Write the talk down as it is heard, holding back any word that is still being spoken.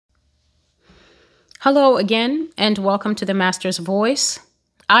Hello again, and welcome to the Master's Voice.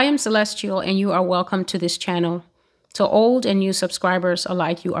 I am Celestial, and you are welcome to this channel. To old and new subscribers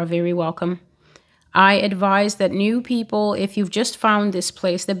alike, you are very welcome. I advise that new people, if you've just found this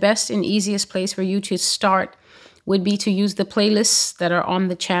place, the best and easiest place for you to start would be to use the playlists that are on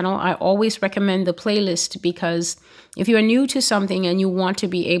the channel. I always recommend the playlist because if you are new to something and you want to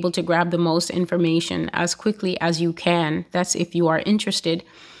be able to grab the most information as quickly as you can, that's if you are interested.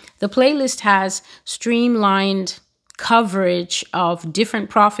 The playlist has streamlined coverage of different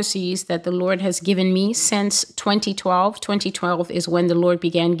prophecies that the Lord has given me since 2012. 2012 is when the Lord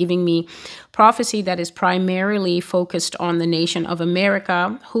began giving me prophecy that is primarily focused on the nation of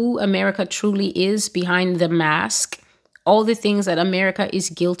America, who America truly is behind the mask, all the things that America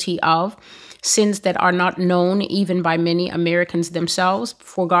is guilty of, sins that are not known even by many Americans themselves.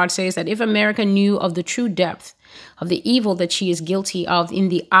 For God says that if America knew of the true depth of the evil that she is guilty of in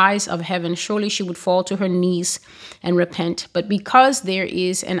the eyes of heaven, surely she would fall to her knees and repent. But because there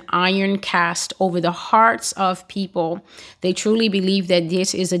is an iron cast over the hearts of people, they truly believe that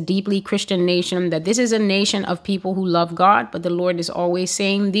this is a deeply Christian nation, that this is a nation of people who love God. But the Lord is always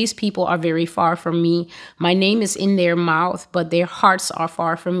saying, these people are very far from me. My name is in their mouth, but their hearts are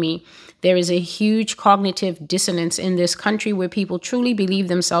far from me. There is a huge cognitive dissonance in this country where people truly believe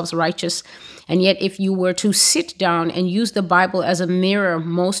themselves righteous. And yet, if you were to sit down and use the Bible as a mirror,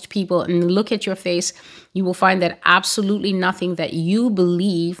 most people, and look at your face, you will find that absolutely nothing that you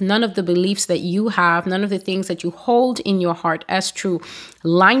believe, none of the beliefs that you have, none of the things that you hold in your heart as true,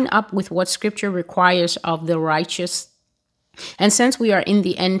 line up with what Scripture requires of the righteous. And since we are in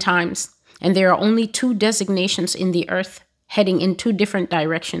the end times, and there are only two designations in the earth heading in two different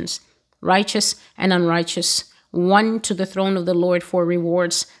directions, righteous and unrighteous, one to the throne of the Lord for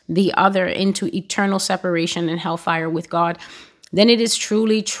rewards, the other into eternal separation and hellfire with God, then it is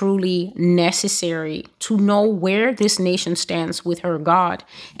truly, truly necessary to know where this nation stands with her God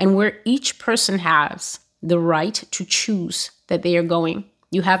and where each person has the right to choose that they are going.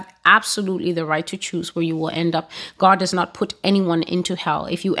 You have absolutely the right to choose where you will end up. God does not put anyone into hell.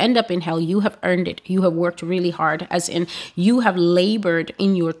 If you end up in hell, you have earned it. You have worked really hard, as in you have labored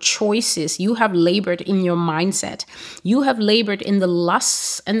in your choices. You have labored in your mindset. You have labored in the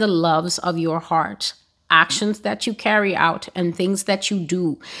lusts and the loves of your heart, actions that you carry out and things that you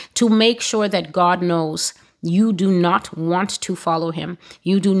do to make sure that God knows you do not want to follow him.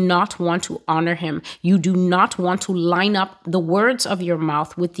 You do not want to honor him. You do not want to line up the words of your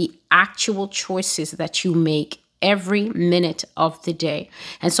mouth with the actual choices that you make every minute of the day.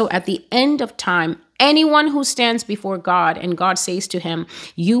 And so at the end of time, anyone who stands before God and God says to him,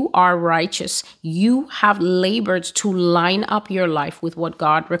 you are righteous, you have labored to line up your life with what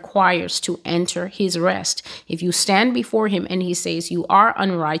God requires to enter his rest. If you stand before him and he says, you are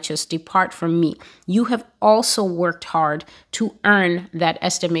unrighteous, depart from me, you have also worked hard to earn that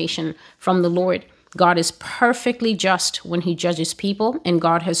estimation from the Lord. God is perfectly just when he judges people, and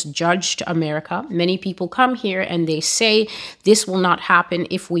God has judged America. Many people come here and they say this will not happen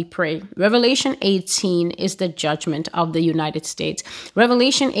if we pray. Revelation 18 is the judgment of the United States.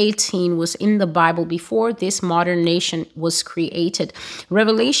 Revelation 18 was in the Bible before this modern nation was created.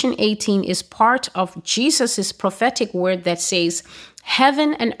 Revelation 18 is part of Jesus's prophetic word that says,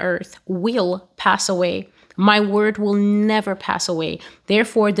 heaven and earth will pass away. My word will never pass away.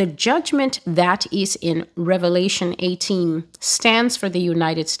 Therefore, the judgment that is in Revelation 18 stands for the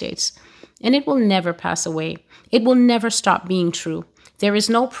United States, and it will never pass away. It will never stop being true. There is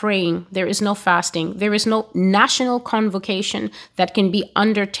no praying. There is no fasting. There is no national convocation that can be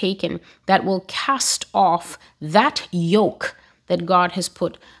undertaken that will cast off that yoke that God has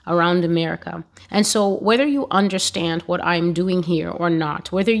put around America. And so whether you understand what I'm doing here or not,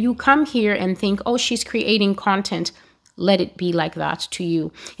 whether you come here and think, oh, she's creating content, let it be like that to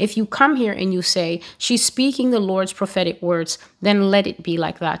you. If you come here and you say, she's speaking the Lord's prophetic words, then let it be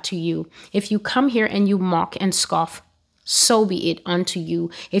like that to you. If you come here and you mock and scoff, so be it unto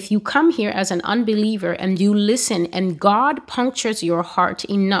you. If you come here as an unbeliever and you listen and God punctures your heart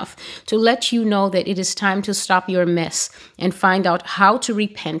enough to let you know that it is time to stop your mess and find out how to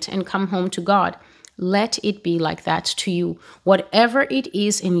repent and come home to God, let it be like that to you. Whatever it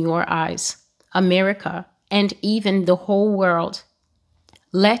is in your eyes, America and even the whole world,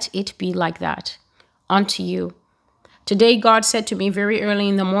 let it be like that unto you. Today, God said to me very early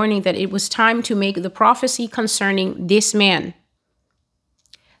in the morning that it was time to make the prophecy concerning this man.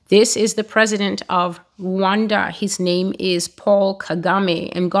 This is the president of Rwanda. His name is Paul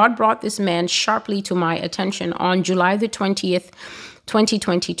Kagame. And God brought this man sharply to my attention on July the 20th,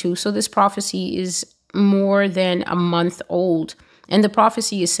 2022. So this prophecy is more than a month old. And the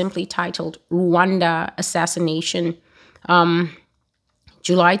prophecy is simply titled Rwanda Assassination.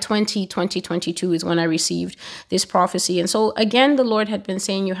 July 20, 2022 is when I received this prophecy. And so again, the Lord had been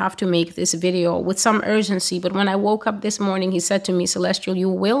saying, you have to make this video with some urgency. But when I woke up this morning, he said to me, Celestial, you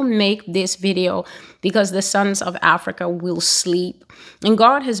will make this video because the sons of Africa will sleep. And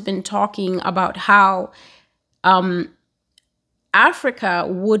God has been talking about how Africa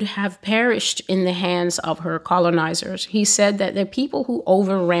would have perished in the hands of her colonizers. He said that the people who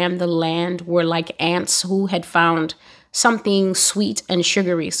overran the land were like ants who had found something sweet and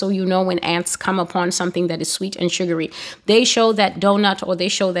sugary. So you know when ants come upon something that is sweet and sugary, they show that donut or they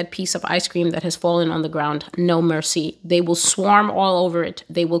show that piece of ice cream that has fallen on the ground no mercy. They will swarm all over it.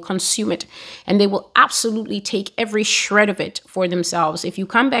 They will consume it. And they will absolutely take every shred of it for themselves. If you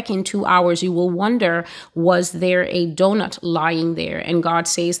come back in 2 hours, you will wonder, was there a donut lying there? And God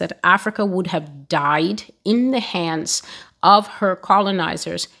says that Africa would have died in the hands of her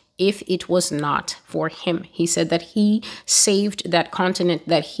colonizers if it was not for him. He said that he saved that continent,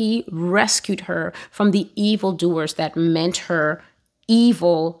 that he rescued her from the evildoers that meant her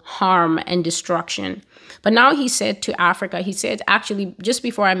evil, harm, and destruction. But now he said to Africa, he said, actually, just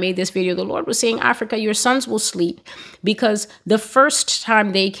before I made this video, the Lord was saying, Africa, your sons will sleep because the first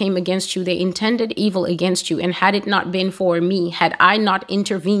time they came against you, they intended evil against you. And had it not been for me, had I not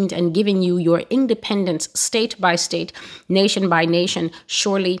intervened and given you your independence state by state, nation by nation,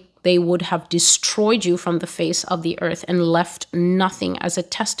 surely they would have destroyed you from the face of the earth and left nothing as a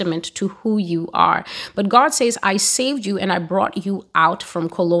testament to who you are. But God says, I saved you and I brought you out from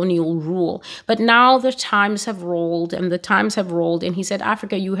colonial rule. But now the times have rolled and the times have rolled. And he said,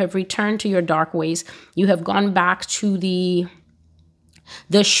 Africa, you have returned to your dark ways. You have gone back to the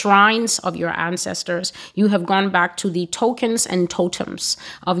shrines of your ancestors. You have gone back to the tokens and totems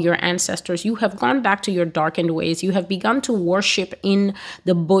of your ancestors. You have gone back to your darkened ways. You have begun to worship in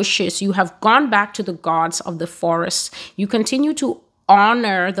the bushes. You have gone back to the gods of the forests. You continue to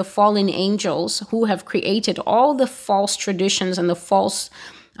honor the fallen angels who have created all the false traditions and the false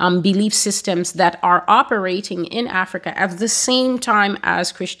belief systems that are operating in Africa at the same time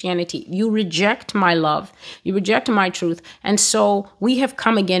as Christianity. You reject my love. You reject my truth. And so we have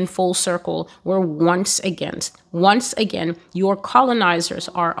come again full circle where once again, your colonizers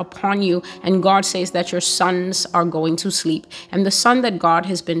are upon you. And God says that your sons are going to sleep. And the son that God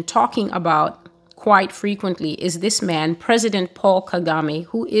has been talking about quite frequently is this man, President Paul Kagame,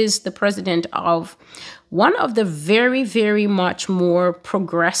 who is the president of one of the very, very much more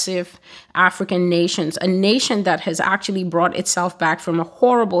progressive African nations, a nation that has actually brought itself back from a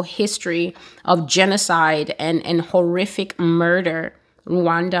horrible history of genocide and horrific murder,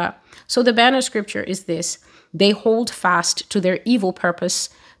 Rwanda. So the banner scripture is this: they hold fast to their evil purpose.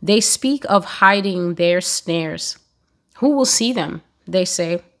 They speak of hiding their snares. Who will see them? They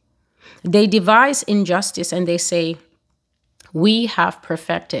say. They devise injustice and they say, we have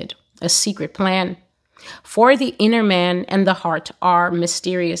perfected a secret plan. For the inner man and the heart are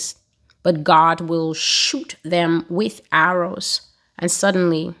mysterious, but God will shoot them with arrows, and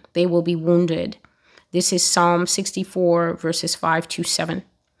suddenly they will be wounded. This is Psalm 64, verses 5-7.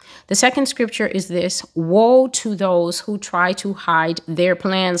 The second scripture is this: woe to those who try to hide their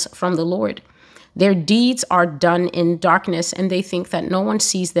plans from the Lord. Their deeds are done in darkness, and they think that no one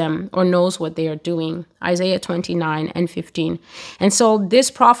sees them or knows what they are doing. Isaiah 29:15. And so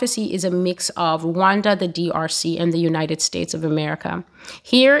this prophecy is a mix of Rwanda, the DRC, and the United States of America.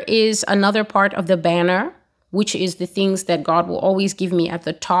 Here is another part of the banner, which is the things that God will always give me at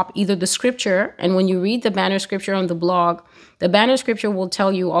the top, either the scripture, and when you read the banner scripture on the blog, the banner scripture will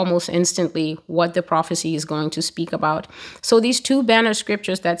tell you almost instantly what the prophecy is going to speak about. So these two banner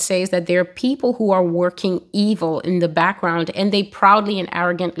scriptures that says that there are people who are working evil in the background, and they proudly and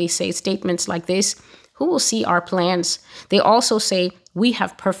arrogantly say statements like this: who will see our plans? They also say, we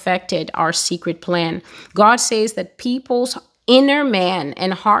have perfected our secret plan. God says that people's inner man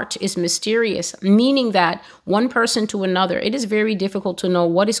and heart is mysterious, meaning that one person to another, it is very difficult to know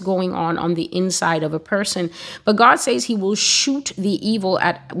what is going on the inside of a person. But God says he will shoot the evil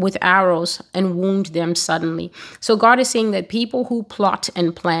with arrows and wound them suddenly. So God is saying that people who plot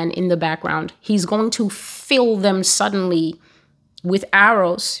and plan in the background, he's going to fill them suddenly with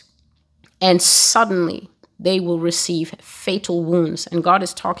arrows, and suddenly they will receive fatal wounds. And God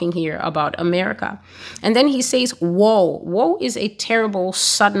is talking here about America. And then he says, woe. Woe is a terrible,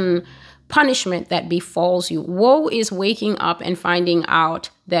 sudden punishment that befalls you. Woe is waking up and finding out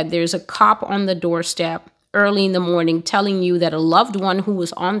that there's a cop on the doorstep early in the morning telling you that a loved one who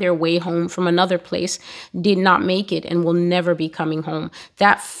was on their way home from another place did not make it and will never be coming home.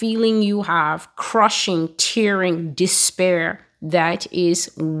 That feeling you have, crushing, tearing despair, that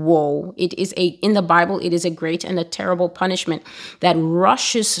is woe. It is in the Bible, it is a great and a terrible punishment that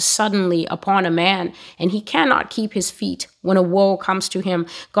rushes suddenly upon a man, and he cannot keep his feet when a woe comes to him.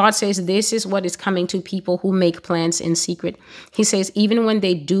 God says this is what is coming to people who make plans in secret. He says, even when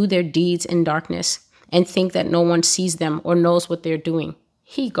they do their deeds in darkness and think that no one sees them or knows what they're doing,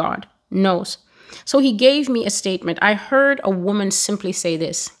 He, God, knows. So He gave me a statement. I heard a woman simply say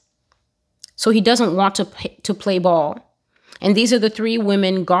this. So He doesn't want to play ball. And these are the three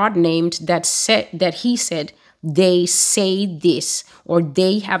women God named that He said, they say this, or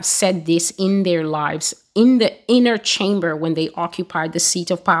they have said this in their lives, in the inner chamber when they occupied the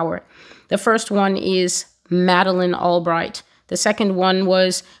seat of power. The first one is Madeleine Albright. The second one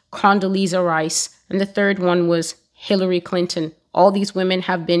was Condoleezza Rice. And the third one was Hillary Clinton. All these women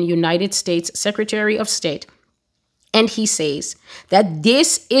have been United States Secretary of State. And he says that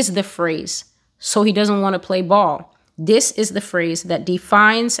this is the phrase, so he doesn't want to play ball. This is the phrase that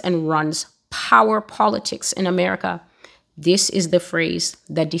defines and runs power politics in America. This is the phrase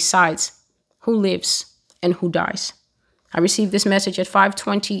that decides who lives and who dies. I received this message at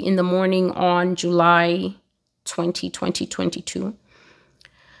 5:20 in the morning on July 20, 2022.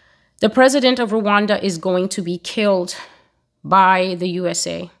 The president of Rwanda is going to be killed by the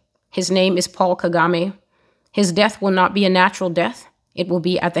USA. His name is Paul Kagame. His death will not be a natural death. It will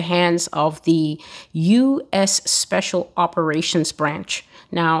be at the hands of the U.S. Special Operations Branch.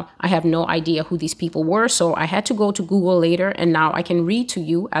 Now, I have no idea who these people were, so I had to go to Google later, and now I can read to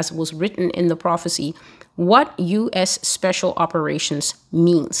you, as was written in the prophecy, what U.S. Special Operations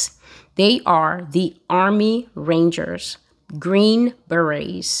means. They are the Army Rangers, Green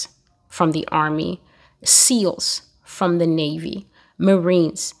Berets from the Army, SEALs from the Navy,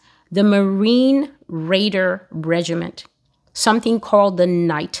 Marines, the Marine Raider Regiment, something called the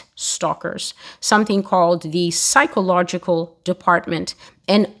Night Stalkers, something called the Psychological Department,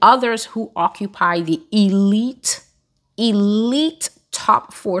 and others who occupy the elite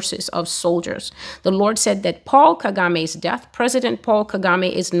top forces of soldiers. The Lord said that Paul Kagame's death, President Paul Kagame,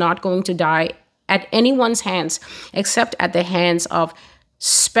 is not going to die at anyone's hands except at the hands of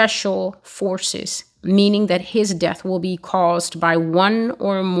special forces, meaning that his death will be caused by one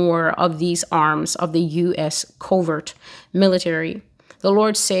or more of these arms of the U.S. covert military. The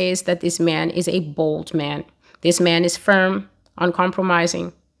Lord says that this man is a bold man. This man is firm,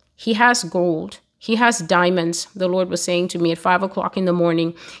 uncompromising. He has gold. He has diamonds. The Lord was saying to me at 5 o'clock in the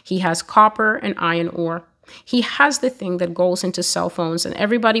morning, he has copper and iron ore. He has the thing that goes into cell phones and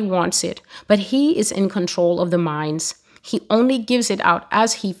everybody wants it, but he is in control of the mines. He only gives it out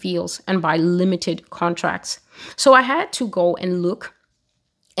as he feels and by limited contracts. So I had to go and look.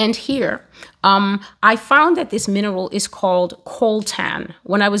 And here, I found that this mineral is called coltan.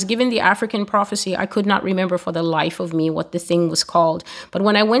 When I was given the African prophecy, I could not remember for the life of me what the thing was called. But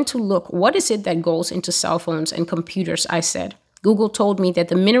when I went to look, what is it that goes into cell phones and computers, I said. Google told me that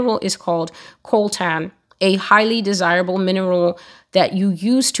the mineral is called coltan, a highly desirable mineral that you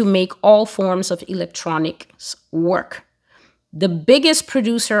use to make all forms of electronics work. The biggest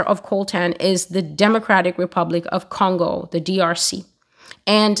producer of coltan is the Democratic Republic of Congo, the DRC.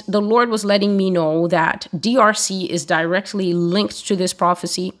 And the Lord was letting me know that DRC is directly linked to this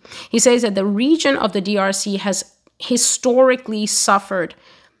prophecy. He says that the region of the DRC has historically suffered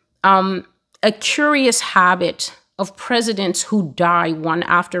a curious habit of presidents who die one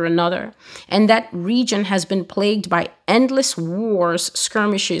after another. And that region has been plagued by endless wars,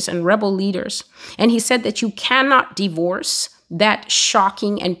 skirmishes, and rebel leaders. And he said that you cannot divorce that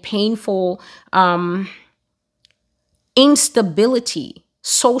shocking and painful instability,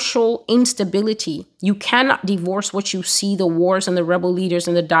 social instability. You cannot divorce what you see, the wars and the rebel leaders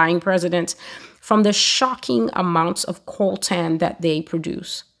and the dying presidents, from the shocking amounts of coltan that they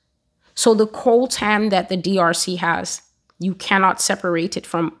produce. So the coltan that the DRC has, you cannot separate it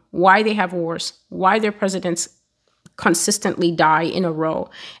from why they have wars, why their presidents consistently die in a row,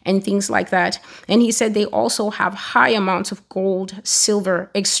 and things like that. And he said they also have high amounts of gold,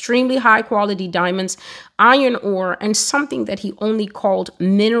 silver, extremely high quality diamonds, iron ore, and something that he only called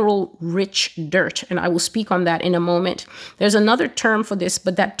mineral rich dirt. And I will speak on that in a moment. There's another term for this,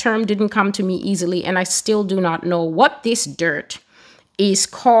 but that term didn't come to me easily, and I still do not know what this dirt is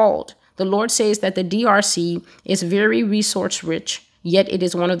called. The Lord says that the DRC is very resource rich, yet it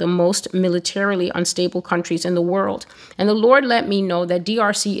is one of the most militarily unstable countries in the world. And the Lord let me know that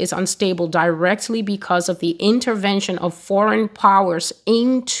DRC is unstable directly because of the intervention of foreign powers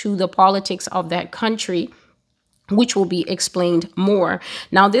into the politics of that country, which will be explained more.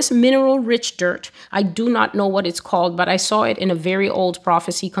 Now, this mineral-rich dirt, I do not know what it's called, but I saw it in a very old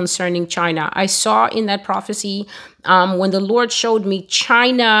prophecy concerning China. I saw in that prophecy, when the Lord showed me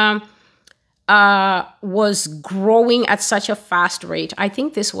China was growing at such a fast rate. I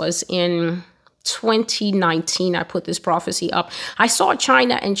think this was in 2019. I put this prophecy up. I saw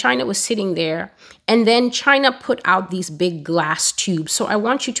China, and China was sitting there, and then China put out these big glass tubes. So I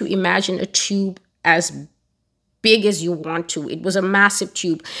want you to imagine a tube as big as you want to. It was a massive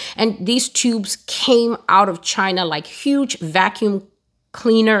tube. And these tubes came out of China like huge vacuum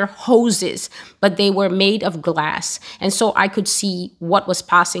cleaner hoses, but they were made of glass. And so I could see what was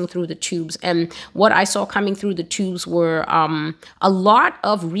passing through the tubes. And what I saw coming through the tubes were a lot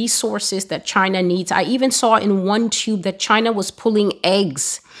of resources that China needs. I even saw in one tube that China was pulling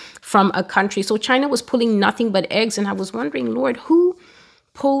eggs from a country. So China was pulling nothing but eggs. And I was wondering, Lord, who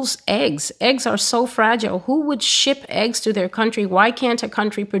pulls eggs? Eggs are so fragile. Who would ship eggs to their country? Why can't a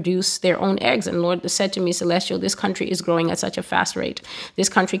country produce their own eggs? And Lord said to me, Celestial, this country is growing at such a fast rate. This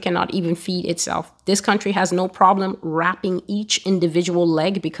country cannot even feed itself. This country has no problem wrapping each individual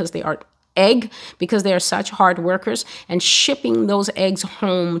leg because they are because they are such hard workers, and shipping those eggs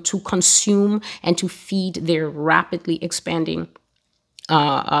home to consume and to feed their rapidly expanding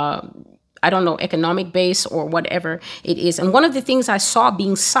I don't know, economic base or whatever it is. And one of the things I saw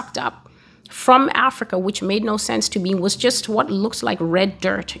being sucked up from Africa, which made no sense to me, was just what looks like red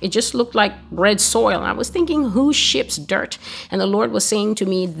dirt. It just looked like red soil. And I was thinking, who ships dirt? And the Lord was saying to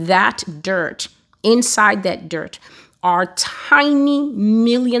me, that dirt, inside that dirt, are tiny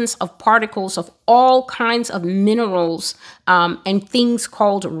millions of particles of all kinds of minerals and things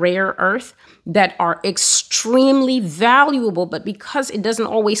called rare earth that are extremely valuable. But because it doesn't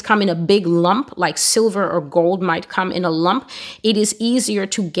always come in a big lump, like silver or gold might come in a lump, it is easier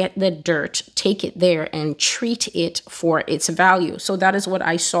to get the dirt, take it there, and treat it for its value. So that is what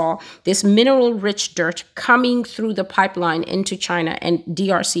I saw, this mineral-rich dirt coming through the pipeline into China, and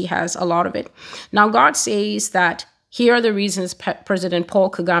DRC has a lot of it. Now, God says that here are the reasons President Paul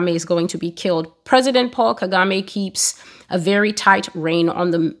Kagame is going to be killed. President Paul Kagame keeps a very tight rein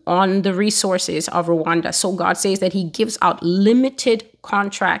on the resources of Rwanda. So God says that he gives out limited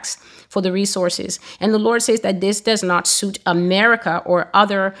contracts for the resources. And the Lord says that this does not suit America or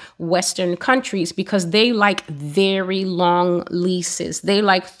other Western countries because they like very long leases. They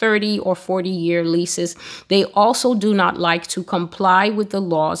like 30 or 40-year leases. They also do not like to comply with the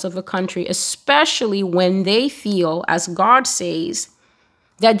laws of a country, especially when they feel, as God says,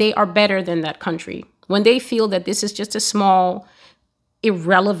 that they are better than that country. When they feel that this is just a small,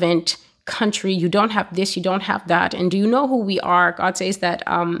 irrelevant country, you don't have this, you don't have that. And do you know who we are? God says that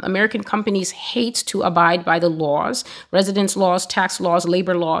American companies hate to abide by the laws, residence laws, tax laws,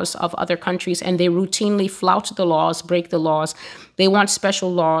 labor laws of other countries, and they routinely flout the laws, break the laws. They want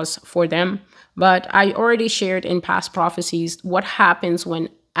special laws for them. But I already shared in past prophecies what happens when,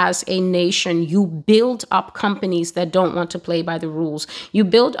 as a nation, you build up companies that don't want to play by the rules. You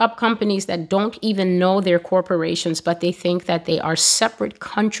build up companies that don't even know they're corporations, but they think that they are separate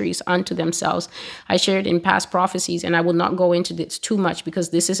countries unto themselves. I shared in past prophecies, and I will not go into this too much because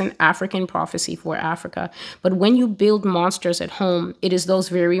this is an African prophecy for Africa. But when you build monsters at home, it is those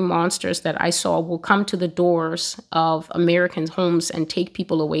very monsters that I saw will come to the doors of American homes and take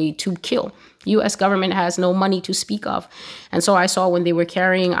people away to kill. U.S. government has no money to speak of. And so I saw when they were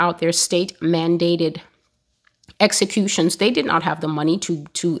carrying out their state-mandated executions, they did not have the money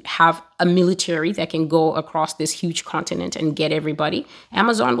to have a military that can go across this huge continent and get everybody.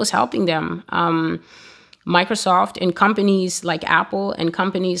 Amazon was helping them. Microsoft and companies like Apple and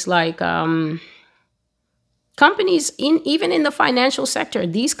companies like companies even in the financial sector,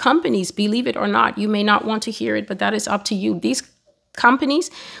 these companies, believe it or not, you may not want to hear it, but that is up to you. These companies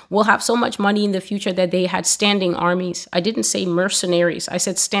will have so much money in the future that they had standing armies. I didn't say mercenaries. I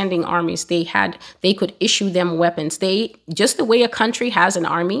said standing armies. They could issue them weapons. Just the way a country has an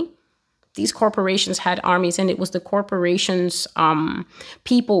army, these corporations had armies, and it was the corporations,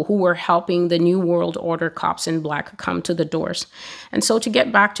 people who were helping the New World Order cops in black come to the doors. And so to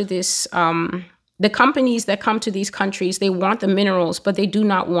get back to this, the companies that come to these countries, they want the minerals, but they do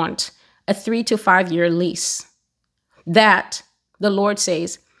not want a 3 to 5 year lease. That, the Lord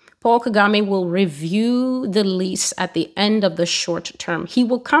says, Paul Kagame will review the lease at the end of the short term. He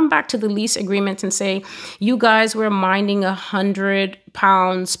will come back to the lease agreement and say, you guys were minding 100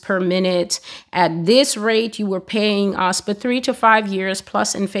 pounds per minute. At this rate, you were paying us, but 3 to 5 years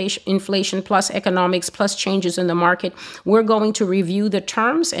plus inflation plus economics plus changes in the market, we're going to review the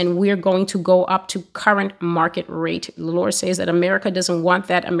terms and we're going to go up to current market rate. The Lord says that America doesn't want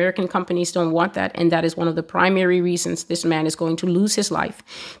that. American companies don't want that. And that is one of the primary reasons this man is going to lose his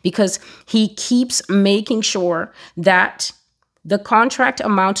life, because he keeps making sure that the contract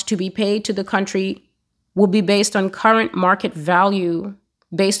amount to be paid to the country will be based on current market value,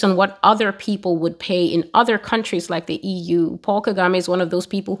 based on what other people would pay in other countries like the EU. Paul Kagame is one of those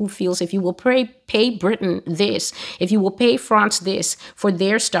people who feels if you will pay Britain this, if you will pay France this for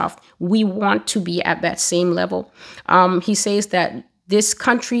their stuff, we want to be at that same level. He says that this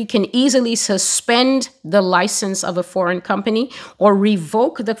country can easily suspend the license of a foreign company or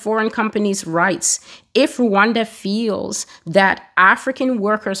revoke the foreign company's rights if Rwanda feels that African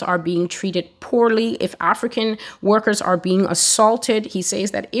workers are being treated poorly, if African workers are being assaulted. He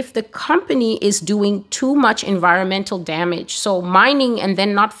says that if the company is doing too much environmental damage, so mining and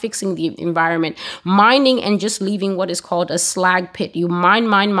then not fixing the environment, mining and just leaving what is called a slag pit. You mine,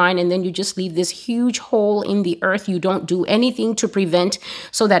 and then you just leave this huge hole in the earth. You don't do anything to prevent,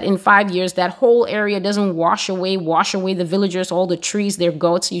 so that in 5 years, that whole area doesn't wash away the villagers, all the trees, their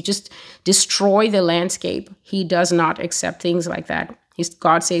goats. You just destroy the landscape. He does not accept things like that.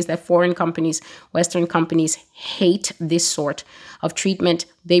 God says that foreign companies, Western companies, hate this sort of treatment.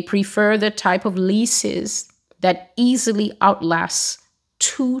 They prefer the type of leases that easily outlasts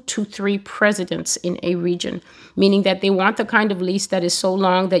 2 to 3 presidents in a region, meaning that they want the kind of lease that is so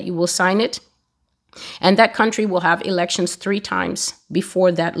long that you will sign it, and that country will have elections 3 times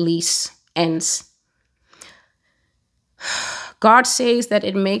before that lease ends. God says that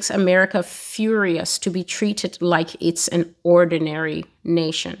it makes America furious to be treated like it's an ordinary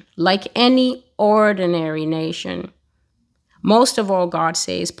nation, like any ordinary nation. Most of all, God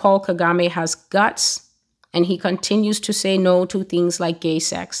says, Paul Kagame has guts, and he continues to say no to things like gay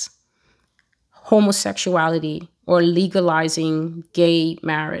sex, homosexuality, or legalizing gay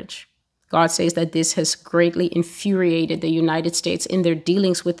marriage. God says that this has greatly infuriated the United States in their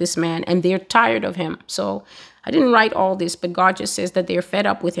dealings with this man, and they're tired of him. So I didn't write all this, but God just says that they're fed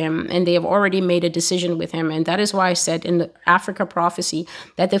up with him and they have already made a decision with him. And that is why I said in the Africa prophecy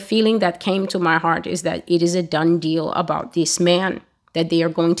that the feeling that came to my heart is that it is a done deal about this man, that they are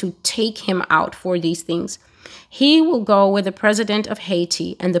going to take him out for these things. He will go where the president of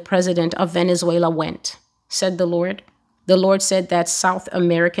Haiti and the president of Venezuela went, said the Lord. The Lord said that South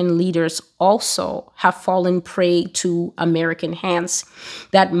American leaders also have fallen prey to American hands,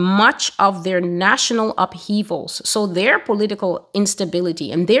 that much of their national upheavals, so their political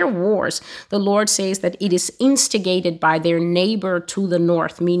instability and their wars, the Lord says that it is instigated by their neighbor to the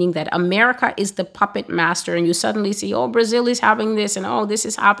north, meaning that America is the puppet master. And you suddenly see, oh, Brazil is having this, and oh, this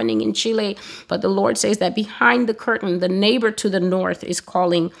is happening in Chile. But the Lord says that behind the curtain, the neighbor to the north is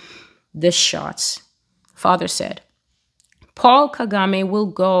calling the shots. Father said, Paul Kagame will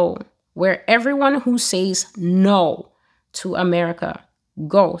go where everyone who says no to America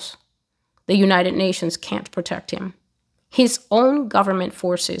goes. The United Nations can't protect him. His own government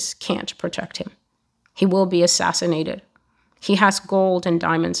forces can't protect him. He will be assassinated. He has gold and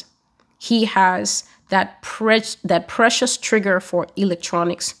diamonds. He has that precious trigger for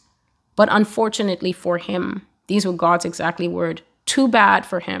electronics. But unfortunately for him, these were God's exactly word, too bad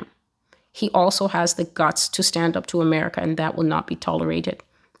for him. He also has the guts to stand up to America, and that will not be tolerated.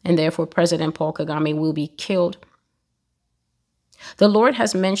 And therefore, President Paul Kagame will be killed. The Lord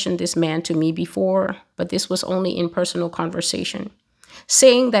has mentioned this man to me before, but this was only in personal conversation,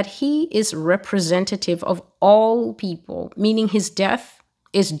 saying that he is representative of all people, meaning his death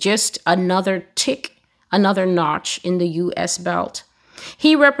is just another tick, another notch in the U.S. belt.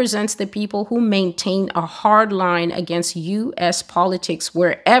 He represents the people who maintain a hard line against U.S. politics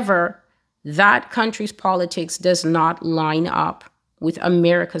wherever that country's politics does not line up with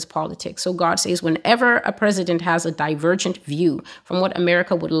America's politics. So God says whenever a president has a divergent view from what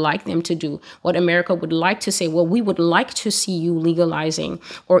America would like them to do, what America would like to say, well, we would like to see you legalizing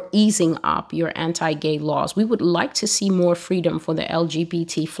or easing up your anti-gay laws. We would like to see more freedom for the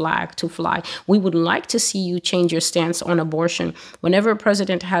LGBT flag to fly. We would like to see you change your stance on abortion. Whenever a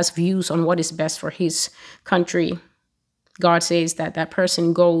president has views on what is best for his country, God says that that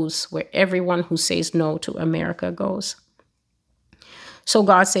person goes where everyone who says no to America goes. So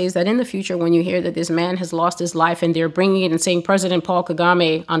God says that in the future, when you hear that this man has lost his life and they're bringing it and saying President Paul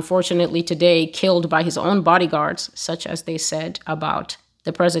Kagame, unfortunately today, killed by his own bodyguards, such as they said about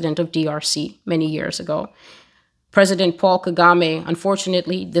the president of DRC many years ago. President Paul Kagame,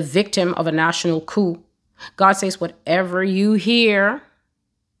 unfortunately, the victim of a national coup. God says, whatever you hear,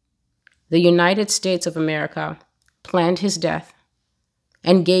 the United States of America planned his death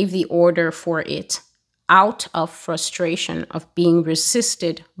and gave the order for it out of frustration of being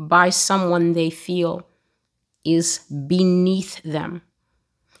resisted by someone they feel is beneath them.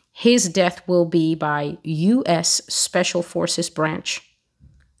 His death will be by U.S. Special Forces branch.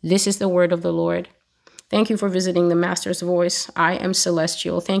 This is the word of the Lord. Thank you for visiting the Master's Voice. I am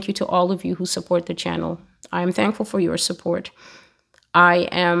Celestial. Thank you to all of you who support the channel. I am thankful for your support. I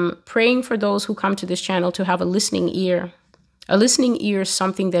am praying for those who come to this channel to have a listening ear. A listening ear is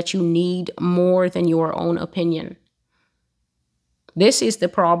something that you need more than your own opinion. This is the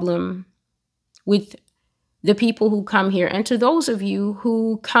problem with the people who come here. And to those of you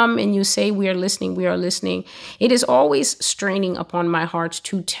who come and you say, we are listening, it is always straining upon my heart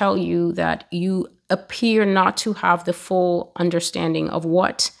to tell you that you appear not to have the full understanding of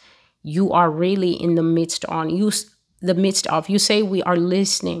what you are really in the midst of. You say we are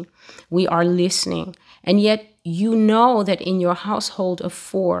listening. And yet you know that in your household of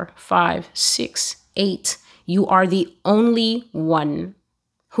 4, 5, 6, 8, you are the only one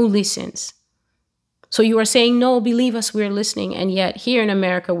who listens. So you are saying, no, believe us, we're listening. And yet here in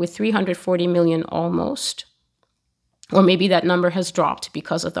America with 340 million almost, or maybe that number has dropped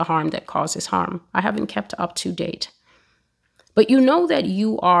because of the harm that causes harm. I haven't kept up to date. But you know that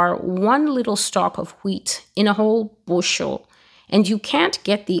you are one little stalk of wheat in a whole bushel, and you can't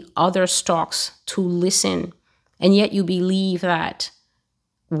get the other stalks to listen. And yet you believe that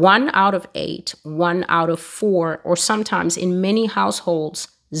 1 out of 8, 1 out of 4, or sometimes in many households,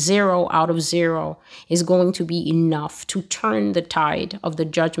 0 out of 0 is going to be enough to turn the tide of the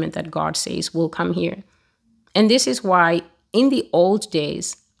judgment that God says will come here. And this is why in the old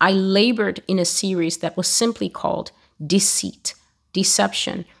days, I labored in a series that was simply called Deceit,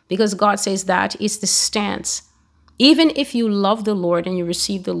 Deception, because God says that is the stance. Even if you love the Lord and you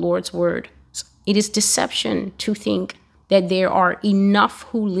receive the Lord's word, it is deception to think that there are enough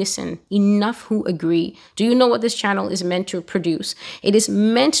who listen, enough who agree. Do you know what this channel is meant to produce? It is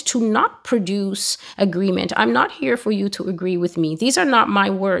meant to not produce agreement. I'm not here for you to agree with me. These are not my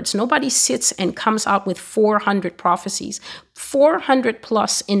words. Nobody sits and comes out with 400 prophecies, 400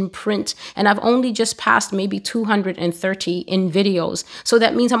 plus in print, and I've only just passed maybe 230 in videos. So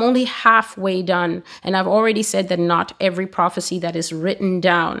that means I'm only halfway done. And I've already said that not every prophecy that is written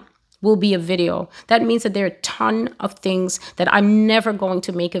down will be a video. That means that there are a ton of things that I'm never going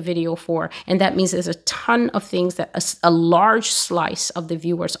to make a video for. And that means there's a ton of things that a large slice of the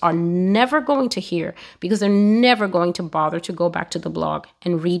viewers are never going to hear because they're never going to bother to go back to the blog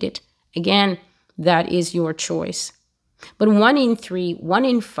and read it. Again, that is your choice. But 1 in 3, 1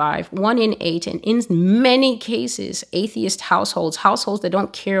 in 5, 1 in 8, and in many cases, atheist households that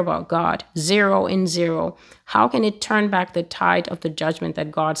don't care about God, 0 in 0. How can it turn back the tide of the judgment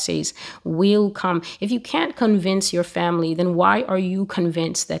that God says will come? If you can't convince your family, then why are you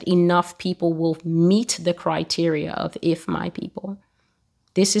convinced that enough people will meet the criteria of if my people?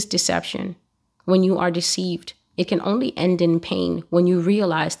 This is deception. When you are deceived, it can only end in pain when you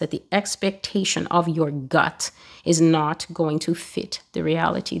realize that the expectation of your gut is not going to fit the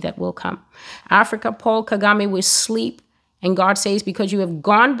reality that will come. Africa, Paul Kagame will sleep. And God says, because you have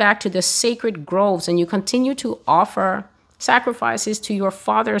gone back to the sacred groves and you continue to offer sacrifices to your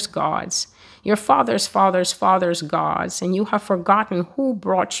father's gods, your father's gods, and you have forgotten who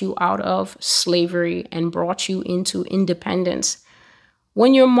brought you out of slavery and brought you into independence.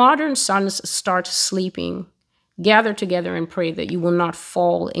 When your modern sons start sleeping, gather together and pray that you will not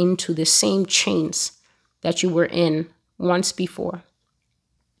fall into the same chains that you were in once before.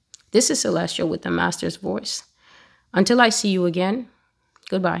 This is Celestial with the Master's Voice. Until I see you again,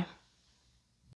 goodbye.